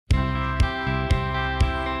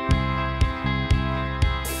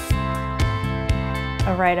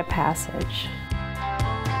a rite of passage.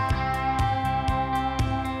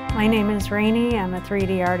 My name is Rainey. I'm a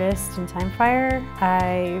 3D artist in Timefire.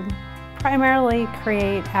 I primarily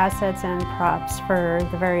create assets and props for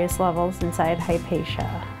the various levels inside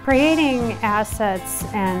Hypatia. Creating assets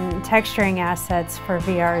and texturing assets for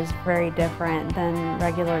VR is very different than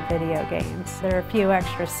regular video games. There are a few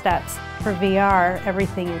extra steps. For VR,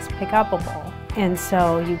 everything is pick-upable, and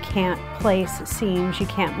so you can't place scenes, you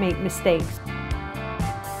can't make mistakes.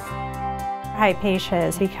 Hypatia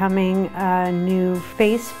is becoming a new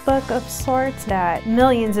Facebook of sorts that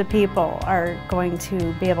millions of people are going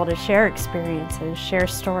to be able to share experiences, share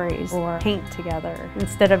stories, or paint together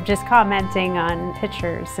instead of just commenting on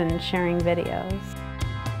pictures and sharing videos.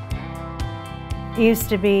 It used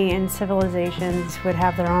to be in civilizations would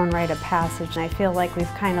have their own rite of passage, and I feel like we've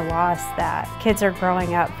kind of lost that. Kids are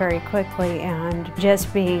growing up very quickly and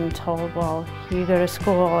just being told, well, you go to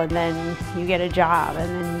school and then you get a job and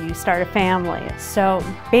then you start a family. So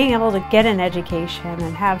being able to get an education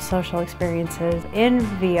and have social experiences in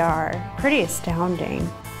VR, pretty astounding.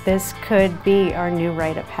 This could be our new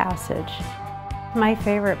rite of passage. My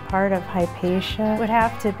favorite part of Hypatia would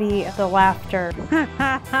have to be the laughter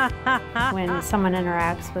when someone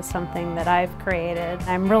interacts with something that I've created.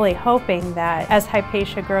 I'm really hoping that as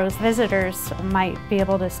Hypatia grows, visitors might be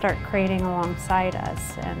able to start creating alongside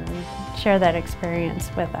us and share that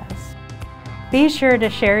experience with us. Be sure to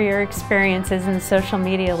share your experiences in social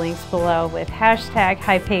media links below with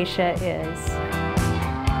 #HypatiaIs.